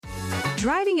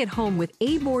Driving it home with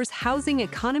ABoR's housing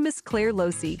economist Claire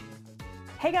Losey.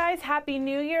 Hey guys, Happy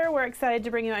New Year. We're excited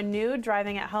to bring you a new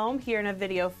Driving at Home here in a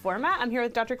video format. I'm here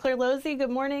with Dr. Claire Losey. Good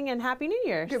morning and Happy New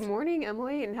Year's. Good morning,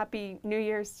 Emily, and Happy New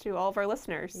Year's to all of our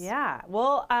listeners. Yeah,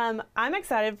 well, I'm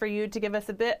excited for you to give us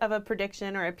a bit of a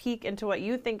prediction or a peek into what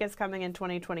you think is coming in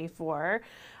 2024.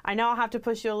 I know I'll have to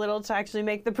push you a little to actually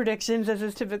make the predictions, as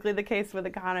is typically the case with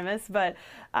economists, but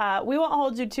we won't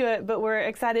hold you to it, but we're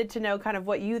excited to know kind of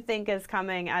what you think is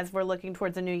coming as we're looking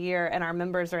towards a new year and our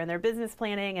members are in their business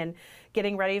planning and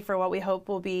getting ready for what we hope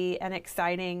will be an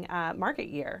exciting market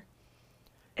year.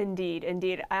 Indeed,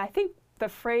 indeed. I think the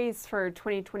phrase for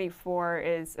 2024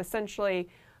 is essentially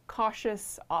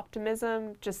cautious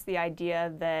optimism, just the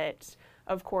idea that,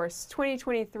 of course,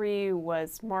 2023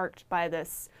 was marked by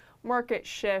this market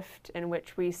shift in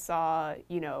which we saw,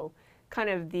 kind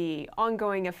of the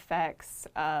ongoing effects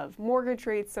of mortgage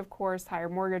rates, of course, higher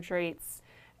mortgage rates,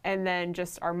 and then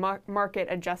just our market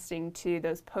adjusting to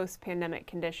those post-pandemic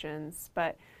conditions.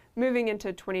 But moving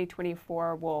into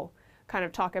 2024, we'll kind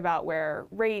of talk about where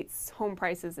rates, home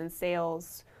prices, and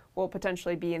sales will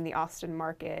potentially be in the Austin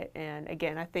market. And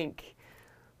again, I think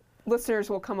listeners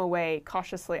will come away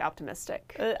cautiously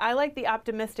optimistic. I like the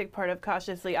optimistic part of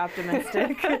cautiously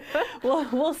optimistic.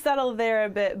 We'll settle there a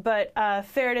bit, but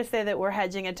fair to say that we're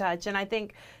hedging a touch. And I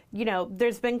think,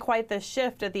 there's been quite the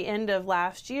shift at the end of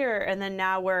last year, and then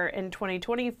now we're in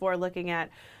 2024 looking at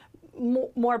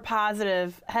more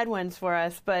positive headwinds for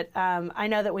us. But I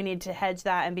know that we need to hedge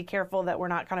that and be careful that we're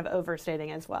not kind of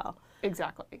overstating as well.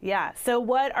 Exactly. Yeah. So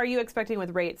what are you expecting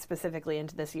with rates specifically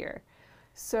into this year?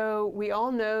 So we all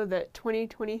know that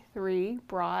 2023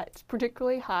 brought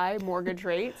particularly high mortgage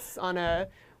rates on a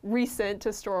recent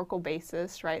historical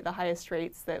basis, right? The highest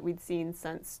rates that we'd seen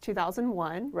since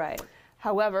 2001. Right.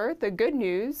 However, the good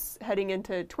news heading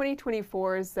into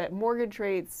 2024 is that mortgage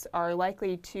rates are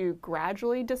likely to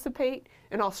gradually dissipate,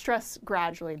 and I'll stress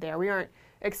gradually there. We aren't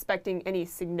expecting any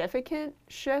significant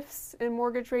shifts in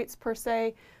mortgage rates per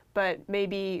se, but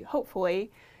maybe,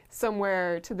 hopefully,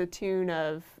 somewhere to the tune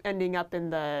of ending up in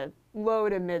the low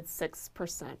to mid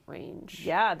 6% range.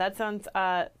 Yeah, that sounds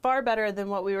far better than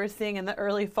what we were seeing in the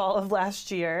early fall of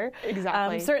last year.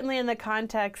 Exactly. Certainly in the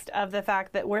context of the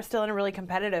fact that we're still in a really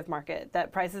competitive market,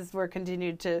 that prices were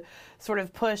continued to sort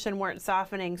of push and weren't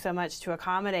softening so much to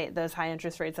accommodate those high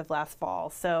interest rates of last fall.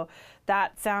 So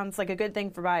that sounds like a good thing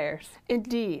for buyers.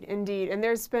 Indeed, indeed. And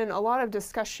there's been a lot of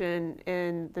discussion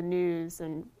in the news,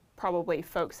 and probably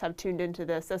folks have tuned into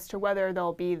this, as to whether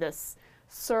there'll be this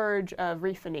surge of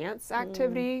refinance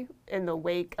activity in the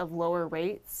wake of lower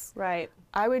rates. Right.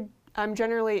 I'm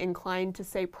generally inclined to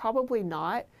say probably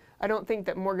not. I don't think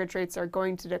that mortgage rates are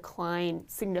going to decline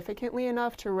significantly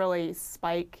enough to really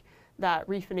spike that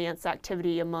refinance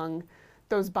activity among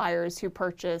those buyers who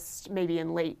purchased maybe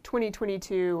in late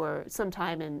 2022 or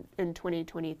sometime in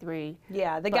 2023.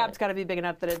 Yeah, the gap's got to be big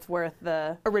enough that it's worth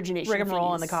the origination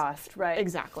rigmarole fees and the cost, right?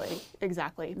 Exactly.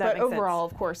 That But makes overall,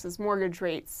 sense. of course, as mortgage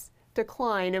rates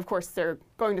decline, of course, they're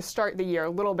going to start the year a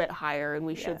little bit higher, and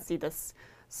we should see this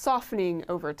softening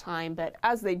over time. But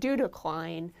as they do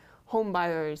decline, home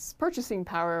buyers' purchasing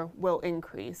power will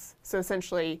increase. So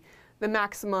essentially, the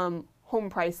maximum home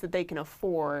price that they can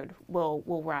afford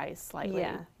will rise slightly.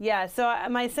 Yeah. So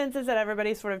my sense is that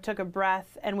everybody sort of took a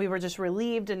breath, and we were just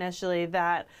relieved initially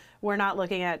that we're not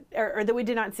looking at, or that we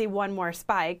did not see one more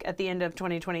spike at the end of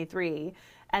 2023,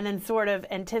 and then sort of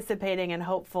anticipating and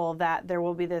hopeful that there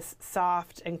will be this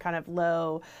soft and kind of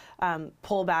low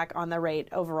pullback on the rate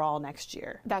overall next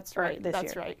year. That's right. This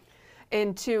year. Right.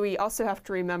 And two, we also have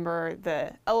to remember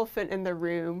the elephant in the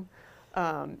room.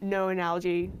 No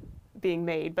analogy being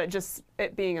made, but just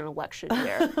it being an election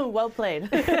year. Well played.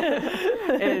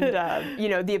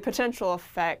 And, the potential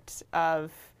effect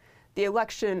of the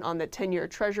election on the 10-year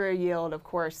Treasury yield. Of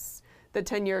course, the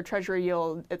 10-year Treasury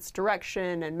yield, its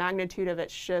direction and magnitude of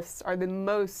its shifts are the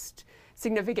most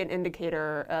significant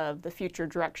indicator of the future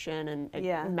direction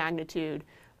and magnitude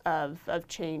of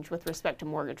change with respect to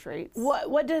mortgage rates.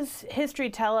 What does history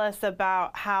tell us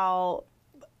about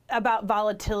about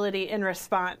volatility in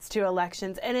response to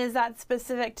elections? And is that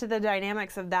specific to the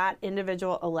dynamics of that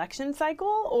individual election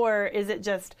cycle? Or is it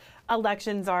just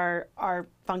elections are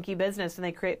funky business and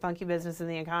they create funky business in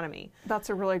the economy? That's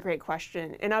a really great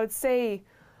question. And I would say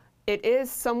it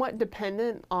is somewhat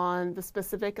dependent on the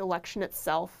specific election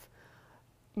itself.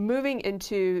 Moving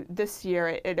into this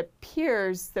year, it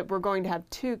appears that we're going to have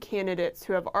two candidates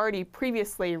who have already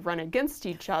previously run against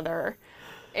each other.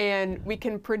 And we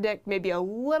can predict maybe a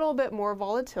little bit more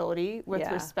volatility with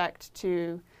respect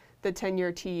to the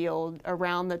 10-year T yield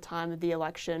around the time of the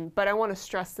election. But I want to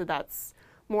stress that that's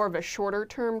more of a shorter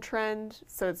term trend.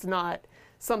 So it's not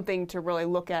something to really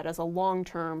look at as a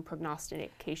long-term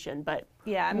prognostication, but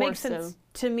yeah, it makes sense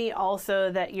to me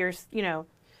also that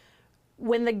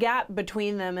when the gap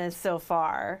between them is so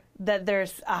far, that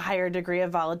there's a higher degree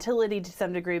of volatility to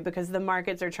some degree because the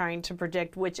markets are trying to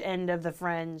predict which end of the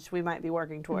fringe we might be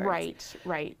working towards.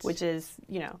 Right. Which is,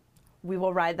 we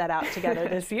will ride that out together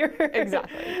this year.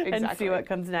 Exactly. And see what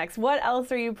comes next. What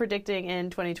else are you predicting in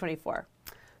 2024?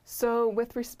 So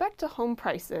with respect to home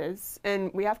prices,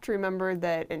 and we have to remember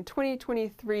that in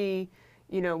 2023,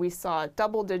 we saw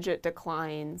double-digit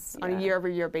declines on a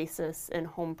year-over-year basis in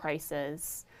home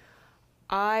prices.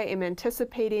 I am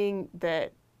anticipating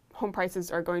that home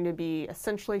prices are going to be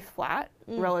essentially flat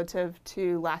relative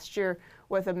to last year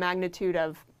with a magnitude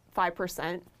of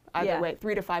 5%, either way,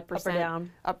 3 to 5%.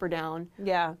 Up or down.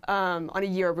 Yeah. On a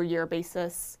year-over-year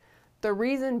basis. The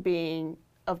reason being,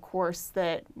 of course,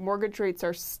 that mortgage rates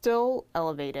are still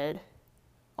elevated.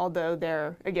 Although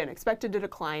they're, again, expected to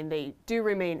decline, they do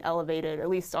remain elevated, at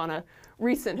least on a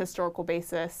recent historical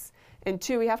basis. And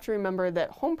two, we have to remember that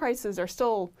home prices are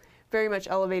still very much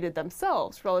elevated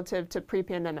themselves relative to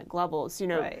pre-pandemic levels.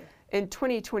 Right. In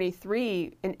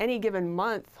 2023, in any given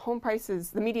month, home prices,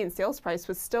 the median sales price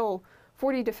was still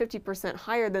 40 to 50%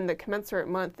 higher than the commensurate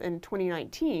month in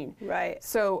 2019. Right.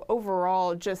 So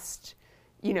overall, just,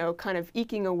 kind of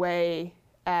eking away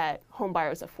at home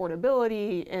buyers'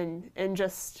 affordability and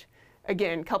just,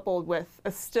 again, coupled with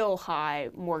a still high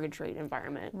mortgage rate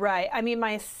environment. Right. I mean,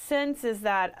 my sense is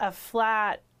that a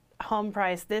flat home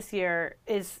price this year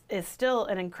is still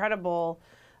an incredible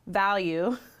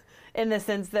value in the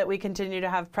sense that we continue to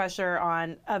have pressure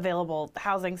on available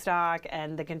housing stock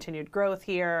and the continued growth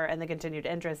here and the continued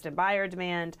interest in buyer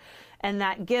demand, and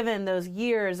that given those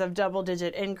years of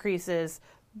double-digit increases,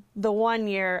 the 1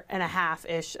 year and a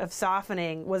half-ish of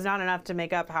softening was not enough to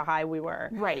make up how high we were.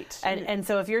 Right. And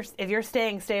so if you're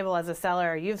staying stable as a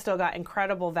seller, you've still got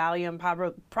incredible value and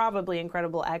probably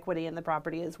incredible equity in the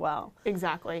property as well.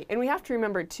 Exactly. And we have to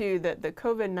remember too that the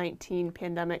COVID-19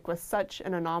 pandemic was such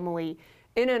an anomaly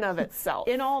in and of itself.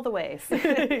 In all the ways. In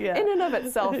and of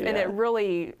itself. And it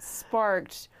really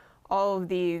sparked all of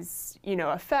these,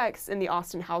 effects in the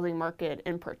Austin housing market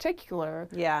in particular,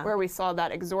 where we saw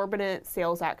that exorbitant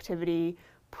sales activity,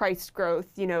 price growth,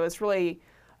 is really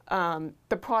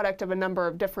the product of a number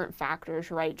of different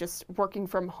factors, right? Just working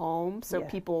from home, so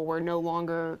people were no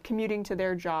longer commuting to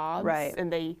their jobs, and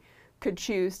they could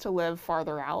choose to live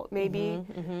farther out, maybe.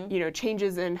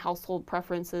 Changes in household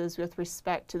preferences with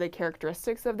respect to the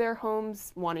characteristics of their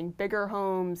homes, wanting bigger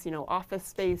homes, office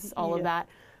space, all of that.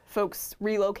 Folks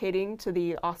relocating to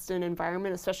the Austin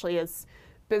environment, especially as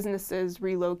businesses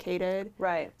relocated.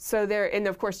 Right. So and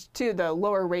of course, too, the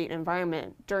lower rate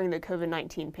environment during the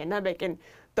COVID-19 pandemic. And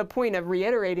the point of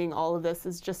reiterating all of this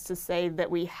is just to say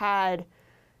that we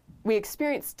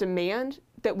experienced demand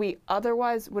that we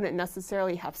otherwise wouldn't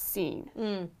necessarily have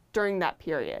seen during that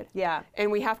period. Yeah.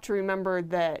 And we have to remember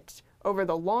that over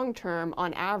the long term,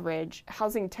 on average,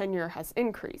 housing tenure has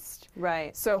increased.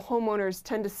 Right. So homeowners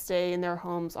tend to stay in their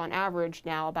homes on average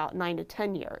now about 9 to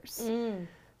 10 years.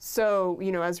 So,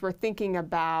 as we're thinking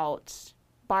about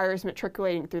buyers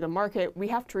matriculating through the market, we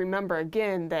have to remember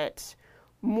again that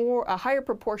a higher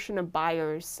proportion of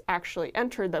buyers actually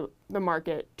entered the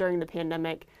market during the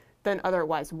pandemic than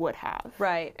otherwise would have.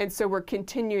 Right. And so we're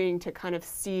continuing to kind of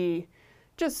see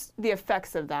just the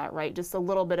effects of that, right? Just a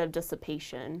little bit of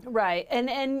dissipation. Right. And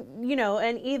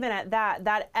even at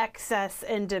that excess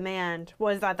in demand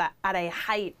was at a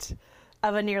height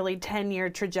of a nearly 10-year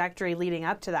trajectory leading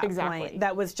up to that point.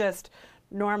 That was just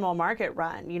normal market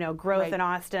run, growth in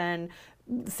Austin,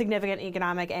 significant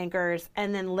economic anchors,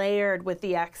 and then layered with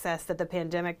the excess that the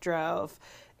pandemic drove.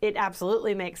 It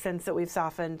absolutely makes sense that we've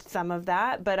softened some of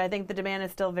that, but I think the demand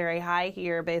is still very high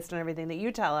here based on everything that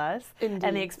you tell us and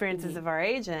the experiences of our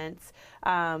agents.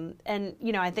 And,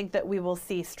 I think that we will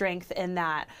see strength in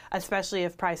that, especially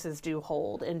if prices do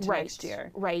hold into next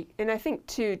year. Right. And I think,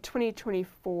 too,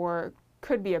 2024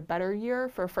 could be a better year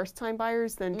for first-time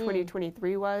buyers than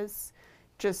 2023 was,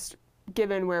 just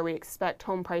given where we expect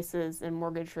home prices and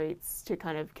mortgage rates to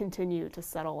kind of continue to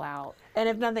settle out. And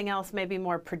if nothing else, maybe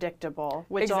more predictable,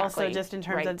 which also just in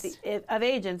terms of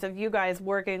agents, of you guys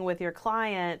working with your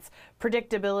clients,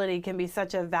 predictability can be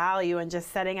such a value and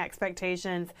just setting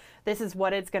expectations. This is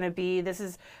what it's going to be. This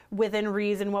is within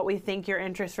reason what we think your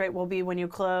interest rate will be when you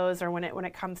close or when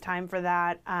it comes time for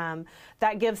that.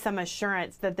 That gives some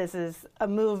assurance that this is a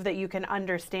move that you can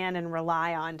understand and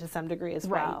rely on to some degree as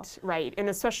well. Right. And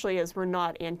especially as we're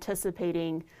not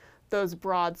anticipating those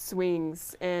broad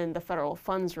swings in the federal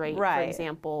funds rate, for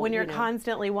example. When you're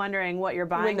constantly wondering what your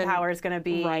buying power is going to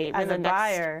be as a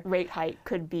buyer. Next rate hike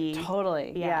could be.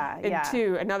 Totally, yeah. And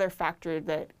two, another factor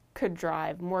that could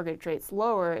drive mortgage rates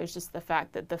lower is just the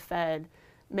fact that the Fed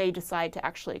may decide to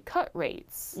actually cut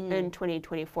rates in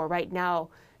 2024. Right now,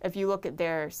 if you look at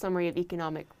their summary of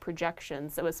economic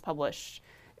projections that was published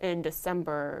in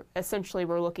December, essentially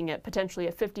we're looking at potentially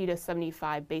a 50 to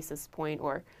 75 basis point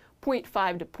or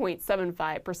 0.5 to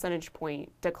 0.75 percentage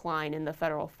point decline in the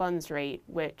federal funds rate,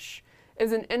 which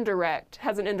is has an indirect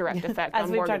effect on mortgage rates.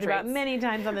 As we've talked about many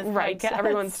times on this podcast. Right,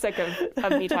 everyone's sick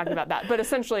of me talking about that. But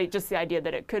essentially just the idea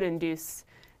that it could induce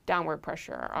downward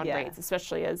pressure on rates,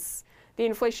 especially as the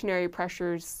inflationary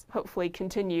pressures hopefully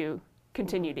continue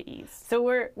to ease. So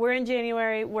we're in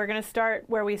January. We're going to start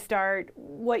where we start.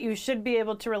 What you should be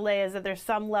able to relay is that there's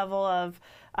some level of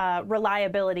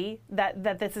reliability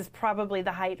that this is probably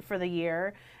the height for the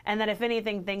year, and that if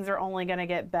anything, things are only going to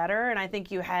get better. And I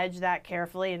think you hedge that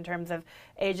carefully in terms of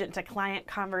agent to client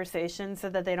conversations so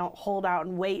that they don't hold out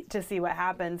and wait to see what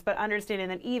happens, but understanding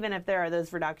that even if there are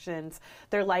those reductions,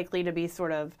 they're likely to be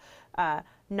sort of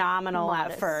nominal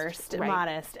modest, at first,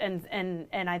 modest,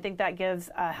 and I think that gives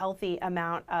a healthy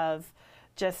amount of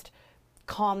just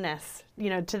calmness,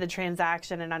 to the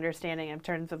transaction and understanding in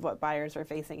terms of what buyers are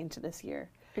facing into this year.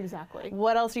 Exactly.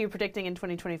 What else are you predicting in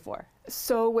 2024?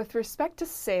 So with respect to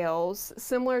sales,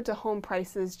 similar to home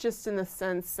prices, just in the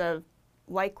sense of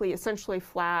likely essentially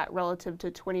flat relative to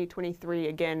 2023,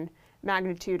 again,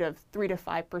 magnitude of 3 to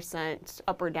 5%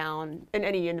 up or down in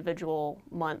any individual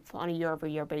month on a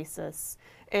year-over-year basis,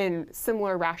 and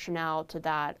similar rationale to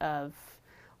that of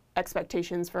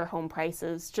expectations for home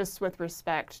prices, just with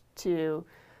respect to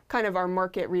kind of our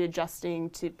market readjusting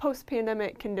to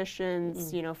post-pandemic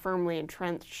conditions, firmly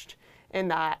entrenched in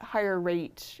that higher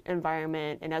rate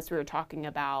environment. And as we were talking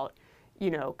about,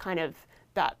 kind of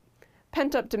that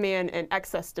pent-up demand and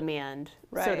excess demand,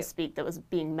 so to speak, that was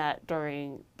being met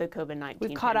during the COVID-19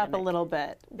 We've caught pandemic. up a little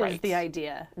bit, is the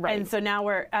idea. Right. And so now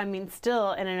we're,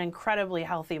 still in an incredibly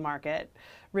healthy market,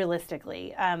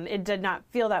 realistically. It did not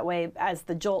feel that way as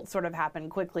the jolt sort of happened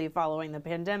quickly following the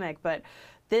pandemic, but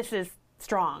this is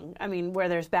strong. Where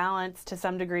there's balance to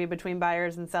some degree between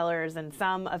buyers and sellers and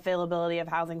some availability of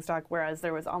housing stock, whereas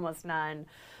there was almost none.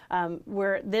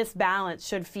 Where this balance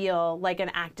should feel like an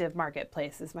active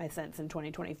marketplace is my sense in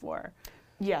 2024.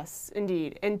 Yes,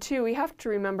 indeed. And two, we have to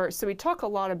remember, so we talk a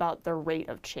lot about the rate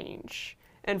of change.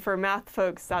 And for math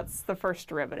folks, that's the first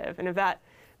derivative. And if that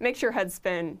makes your head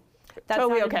spin, that's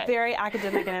totally okay. Very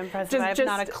academic and impressive. I have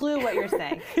not a clue what you're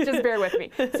saying. Just bear with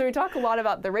me. So we talk a lot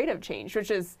about the rate of change,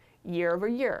 which is year over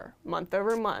year, month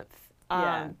over month.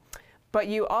 But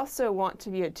you also want to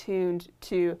be attuned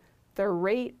to the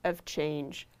rate of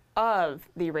change of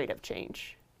the rate of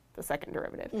change, the second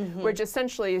derivative, which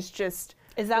essentially is just...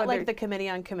 Is that like the committee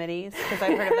on committees? Because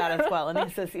I've heard of that as well in the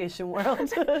association world.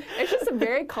 It's just a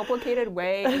very complicated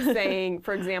way of saying,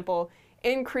 for example,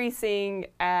 increasing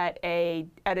at a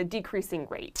decreasing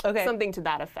rate, something to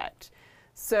that effect.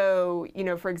 So,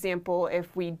 for example,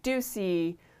 if we do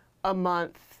see a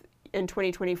month in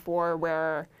 2024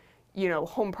 where,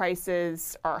 home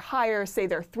prices are higher, say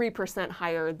they're 3%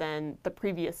 higher than the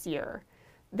previous year,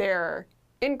 they're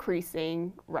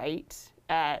increasing,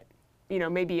 at,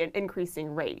 maybe an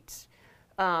increasing rate.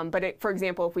 But for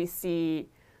example, if we see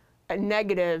a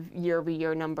negative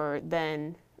year-over-year number,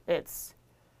 then it's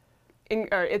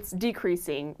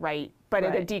decreasing, but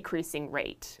at a decreasing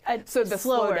rate. So the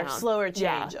slower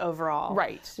change overall.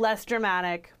 Right. Less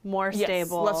dramatic, more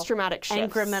stable. Less dramatic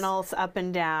shifts. Incrementals up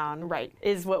and down. Right.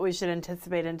 Is what we should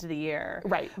anticipate into the year.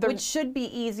 Right. Which should be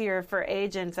easier for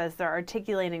agents as they're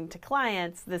articulating to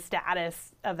clients the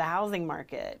status of the housing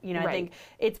market. I think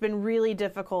it's been really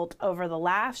difficult over the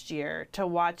last year to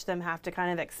watch them have to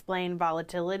kind of explain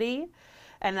volatility.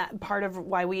 And that part of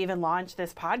why we even launched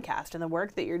this podcast and the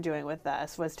work that you're doing with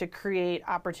us was to create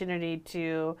opportunity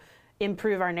to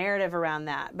improve our narrative around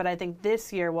that. But I think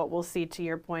this year what we'll see, to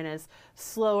your point, is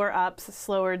slower ups,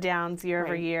 slower downs year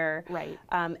over year. Right.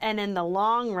 And in the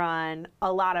long run,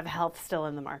 a lot of health still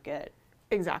in the market.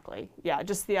 Exactly. Yeah,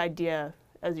 just the idea,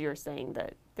 as you were saying,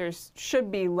 that there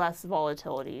should be less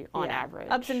volatility on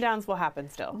average. Ups and downs will happen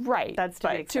still. Right. That's to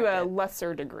be expected. To a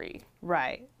lesser degree.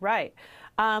 Right.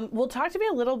 Well, talk to me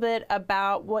a little bit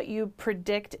about what you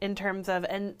predict in terms of,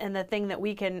 and the thing that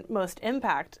we can most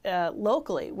impact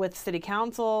locally with City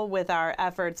Council, with our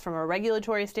efforts from a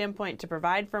regulatory standpoint to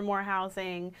provide for more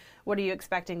housing. What are you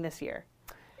expecting this year?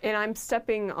 And I'm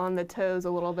stepping on the toes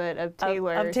a little bit of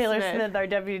Taylor Smith, our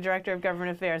Deputy Director of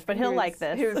Government Affairs, but he'll like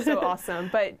this. He was so awesome.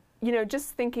 But,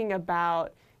 just thinking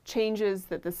about, changes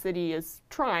that the city is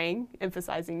trying,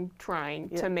 emphasizing trying,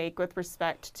 to make with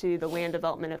respect to the land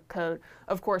development code.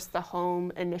 Of course, the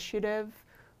home initiative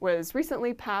was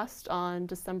recently passed on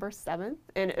December 7th,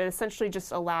 and it essentially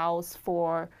just allows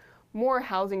for more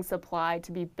housing supply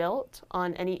to be built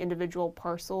on any individual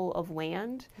parcel of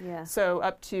land. Yeah. So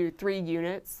up to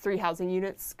 3 housing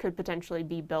units could potentially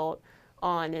be built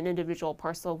on an individual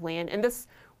parcel of land. And this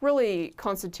really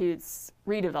constitutes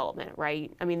redevelopment,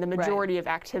 right? I mean, the majority of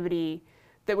activity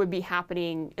that would be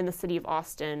happening in the city of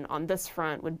Austin on this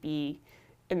front would be,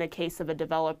 in the case of a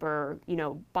developer,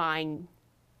 buying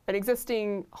an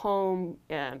existing home,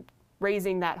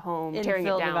 raising that home, tearing it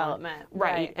down. Development.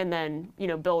 Right. And then,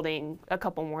 building a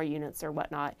couple more units or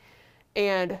whatnot.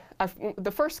 And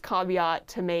the first caveat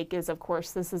to make is, of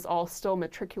course, this is all still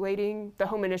matriculating. The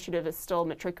home initiative is still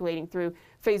matriculating through.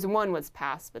 Phase 1 was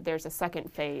passed, but there's a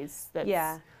second phase that's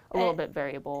a little bit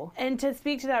variable. And to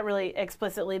speak to that really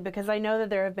explicitly, because I know that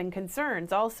there have been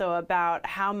concerns also about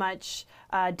how much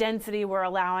density we're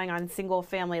allowing on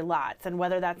single-family lots and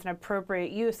whether that's an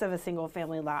appropriate use of a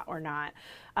single-family lot or not.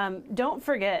 Don't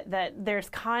forget that there's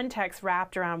context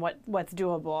wrapped around what's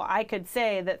doable. I could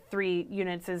say that 3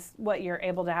 units is what you're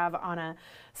able to have on a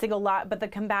single lot, but the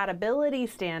compatibility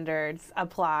standards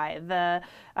apply. The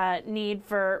need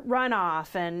for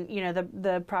runoff and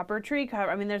the proper tree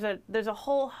cover. I mean, there's a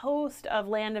whole host of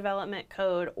land development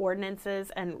code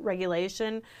ordinances and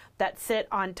regulation that sit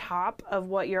on top of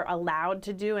what you're allowed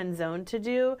to do and zoned to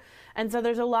do. And so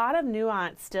there's a lot of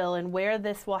nuance still in where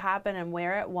this will happen and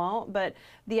where it won't. But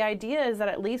the idea is that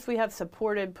at least we have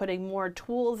supported putting more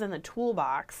tools in the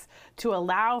toolbox to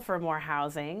allow for more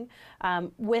housing.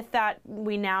 With that,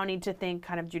 we now need to think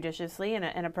kind of judiciously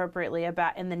and appropriately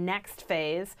about in the next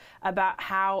phase about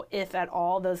how, if at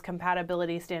all, those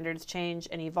compatibility standards change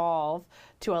and evolve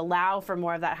to allow for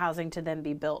more of that housing to then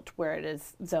be built where it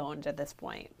is zoned at this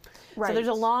point. Right. So there's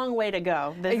a long way to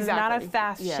go. This is not a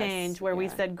fast Yes. change where we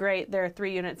said, great, there are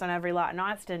 3 units on every lot in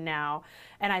Austin now.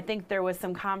 And I think there was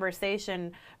some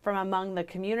conversation from among the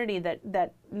community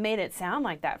that made it sound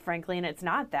like that, frankly, and it's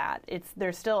not that.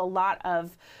 There's still a lot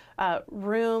of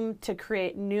room to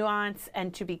create nuance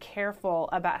and to be careful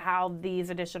about how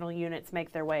these additional units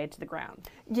make their way to the ground.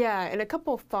 Yeah, and a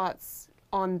couple of thoughts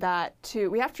on that too.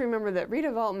 We have to remember that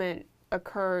redevelopment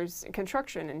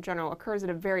construction in general occurs at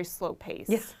a very slow pace.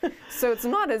 Yes. So it's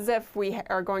not as if we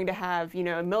are going to have,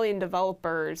 1 million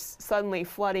developers suddenly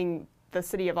flooding the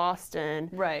city of Austin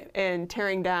and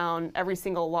tearing down every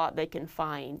single lot they can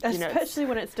find. Especially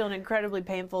when it's still an incredibly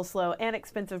painful, slow, and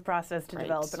expensive process to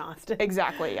develop in Austin.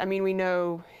 Exactly. I mean, we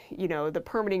know, the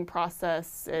permitting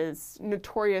process is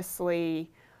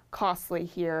notoriously costly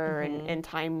here and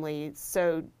timely.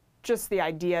 So just the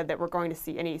idea that we're going to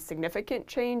see any significant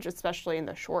change, especially in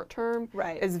the short term,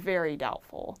 is very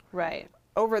doubtful. Right.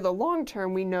 Over the long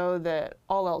term, we know that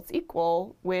all else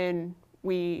equal, when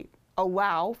we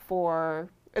allow for,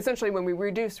 essentially when we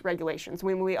reduce regulations,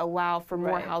 when we allow for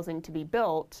more housing to be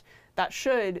built, that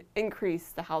should increase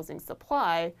the housing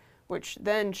supply, which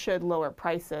then should lower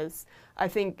prices. I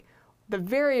think the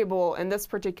variable in this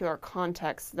particular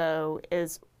context, though,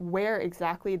 is where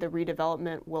exactly the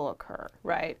redevelopment will occur.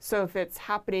 Right. So if it's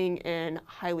happening in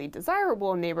highly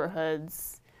desirable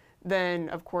neighborhoods, then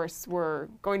of course we're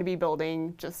going to be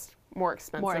building just more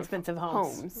expensive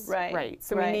homes. Right.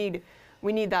 So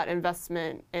we need that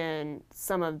investment in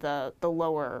some of the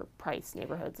lower price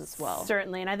neighborhoods as well.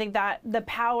 Certainly, and I think that the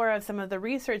power of some of the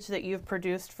research that you've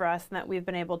produced for us and that we've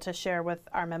been able to share with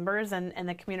our members and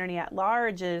the community at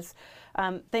large is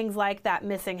things like that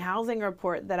missing housing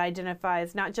report that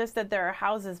identifies not just that there are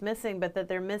houses missing, but that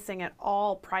they're missing at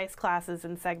all price classes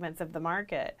and segments of the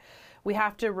market. We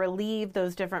have to relieve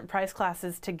those different price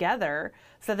classes together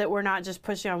so that we're not just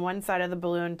pushing on one side of the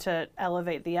balloon to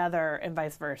elevate the other and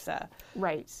vice versa.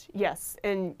 Right, yes.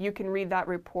 And you can read that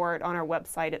report on our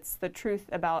website. It's The Truth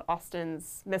About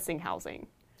Austin's Missing Housing.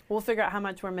 We'll figure out how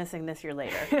much we're missing this year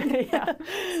later. Yeah,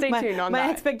 stay tuned on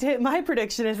that. My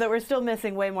prediction is that we're still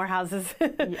missing way more houses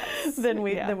than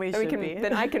we should be.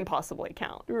 Than I can possibly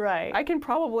count. Right. I can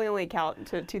probably only count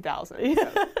to 2,000.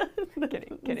 So.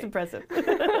 Kidding. It's impressive.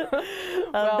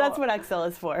 That's what Excel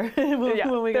is for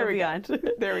when we go beyond.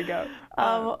 There we go.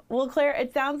 Well, Claire,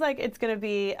 it sounds like it's going to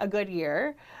be a good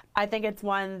year. I think it's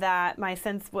one that my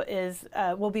sense is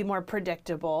will be more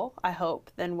predictable, I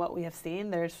hope, than what we have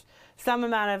seen. There's some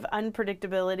amount of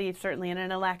unpredictability, certainly in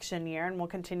an election year, and we'll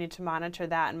continue to monitor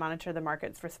that and monitor the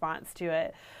market's response to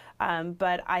it.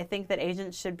 But I think that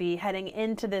agents should be heading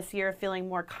into this year feeling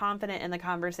more confident in the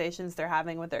conversations they're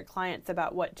having with their clients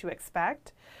about what to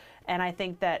expect. And I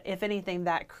think that, if anything,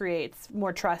 that creates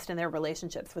more trust in their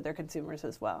relationships with their consumers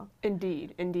as well.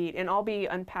 Indeed, indeed. And I'll be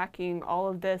unpacking all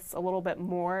of this a little bit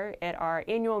more at our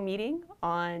annual meeting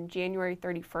on January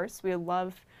 31st. We would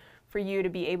love for you to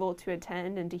be able to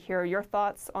attend and to hear your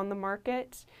thoughts on the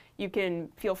market. You can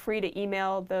feel free to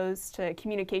email those to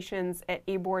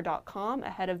communications@abor.com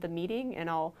ahead of the meeting, and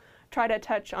I'll try to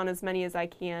touch on as many as I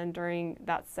can during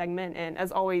that segment. And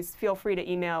as always, feel free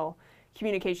to email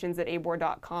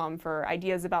communications@abor.com for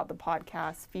ideas about the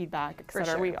podcast, feedback, etc.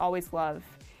 For sure. We always love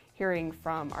hearing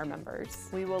from our members.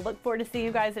 We will look forward to seeing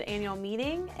you guys at annual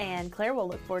meeting, and Claire will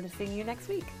look forward to seeing you next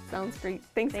week. Sounds great.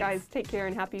 Thanks, guys. Take care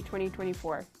and happy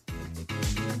 2024.